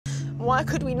Why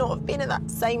could we not have been at that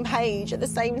same page at the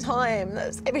same time?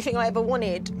 That's everything I ever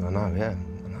wanted. I know, yeah,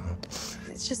 I know.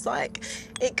 It's just like,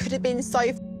 it could have been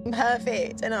so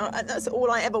perfect, and that's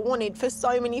all I ever wanted for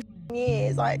so many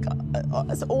years. Like,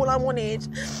 that's all I wanted.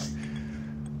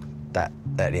 That,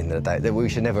 at the end of the day, that we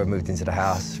should never have moved into the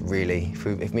house, really.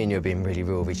 If me and you had been really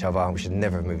real with each other, we should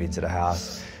never have moved into the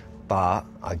house. But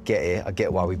I get it, I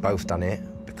get why we both done it,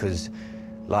 because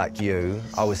like you,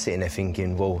 I was sitting there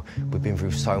thinking, well, we've been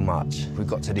through so much. We've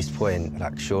got to this point,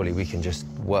 like, surely we can just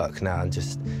work now and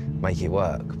just make it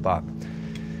work. But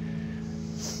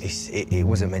it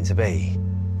wasn't meant to be.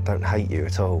 Don't hate you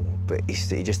at all, but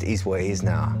it just is what it is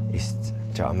now. Do you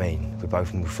know what I mean? We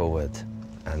both move forward,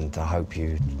 and I hope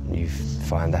you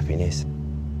find happiness.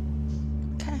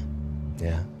 Okay.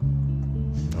 Yeah.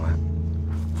 All right.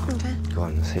 Okay. Go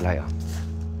on, see you later.